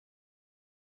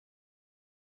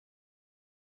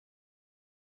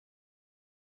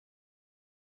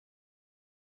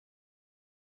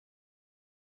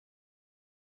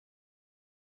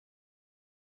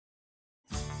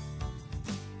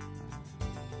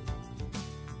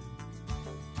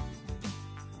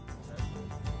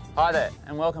Hi there,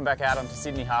 and welcome back out onto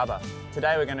Sydney Harbour.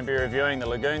 Today we're going to be reviewing the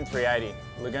Lagoon 380,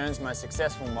 Lagoon's most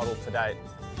successful model to date.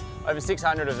 Over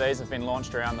 600 of these have been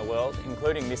launched around the world,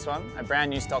 including this one, a brand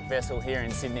new stock vessel here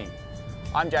in Sydney.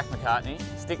 I'm Jack Macartney.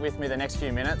 Stick with me the next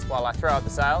few minutes while I throw up the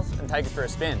sails and take it for a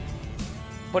spin.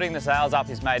 Putting the sails up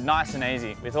is made nice and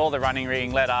easy, with all the running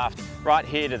rigging led aft right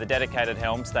here to the dedicated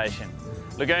helm station.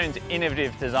 Lagoon's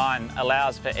innovative design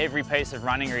allows for every piece of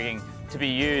running rigging to be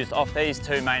used off these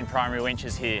two main primary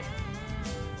winches here.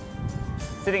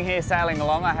 Sitting here sailing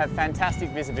along, I have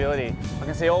fantastic visibility. I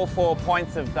can see all 4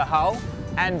 points of the hull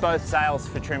and both sails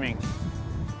for trimming.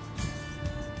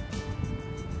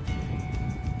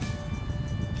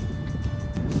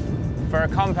 For a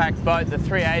compact boat, the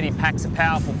 380 packs a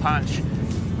powerful punch.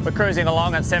 We're cruising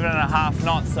along at 7.5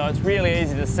 knots, so it's really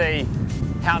easy to see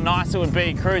how nice it would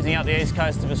be cruising up the east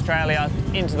coast of Australia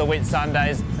into the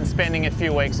Whitsundays and spending a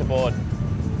few weeks aboard.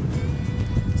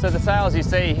 So the sails you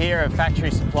see here are factory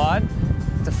supplied.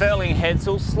 It's a furling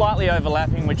headsail, slightly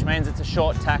overlapping, which means it's a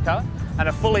short tacker, and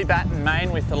a fully battened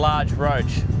main with the large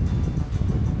roach.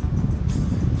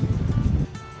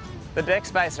 The deck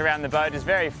space around the boat is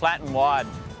very flat and wide,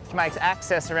 which makes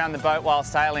access around the boat while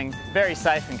sailing very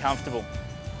safe and comfortable.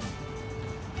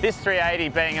 This 380,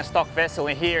 being a stock vessel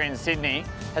here in Sydney,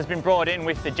 has been brought in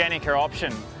with the Jenica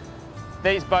option.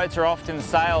 These boats are often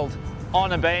sailed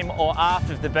on a beam or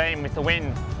aft of the beam with the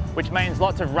wind, which means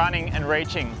lots of running and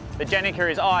reaching. The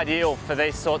Jenica is ideal for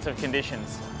these sorts of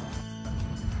conditions.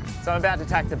 So I'm about to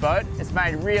tack the boat. It's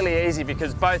made really easy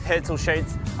because both headsail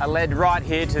sheets are led right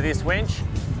here to this winch.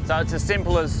 So it's as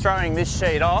simple as throwing this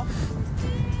sheet off,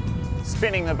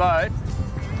 spinning the boat,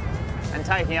 and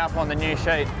taking up on the new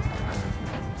sheet.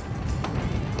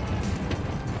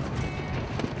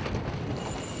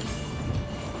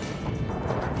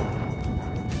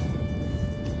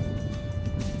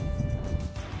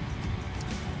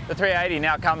 The 380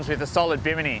 now comes with a solid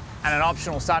bimini and an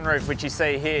optional sunroof, which you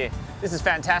see here. This is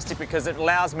fantastic because it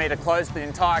allows me to close the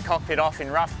entire cockpit off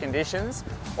in rough conditions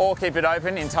or keep it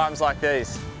open in times like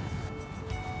these.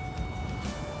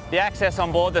 The access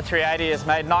on board the 380 is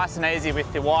made nice and easy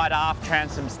with the wide aft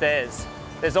transom stairs.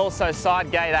 There's also side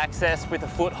gate access with a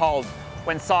foothold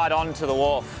when side on to the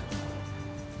wharf.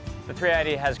 The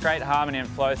 380 has great harmony and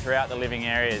flow throughout the living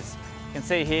areas. You can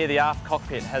see here the aft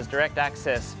cockpit has direct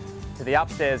access to the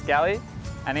upstairs galley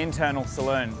and internal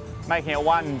saloon, making it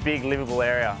one big livable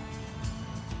area.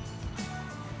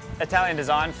 Italian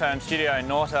design firm Studio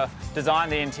Norta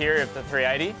designed the interior of the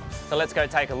 380, so let's go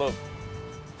take a look.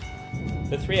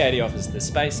 The 380 offers the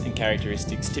space and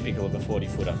characteristics typical of a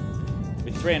 40-footer.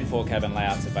 With 3 and 4 cabin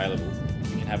layouts available,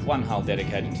 you can have one hull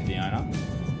dedicated to the owner,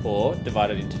 or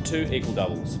divided into 2 equal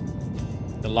doubles.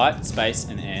 The light, space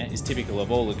and air is typical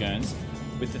of all Lagoons,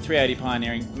 with the 380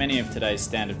 pioneering many of today's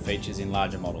standard features in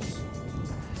larger models.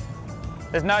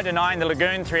 There's no denying the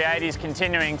Lagoon 380's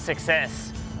continuing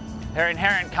success. Her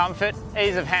inherent comfort,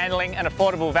 ease of handling and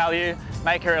affordable value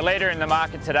make her a leader in the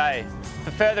market today.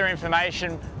 For further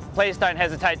information, please don't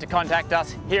hesitate to contact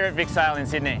us here at Vicsail in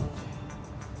Sydney.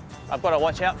 I've got to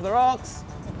watch out for the rocks.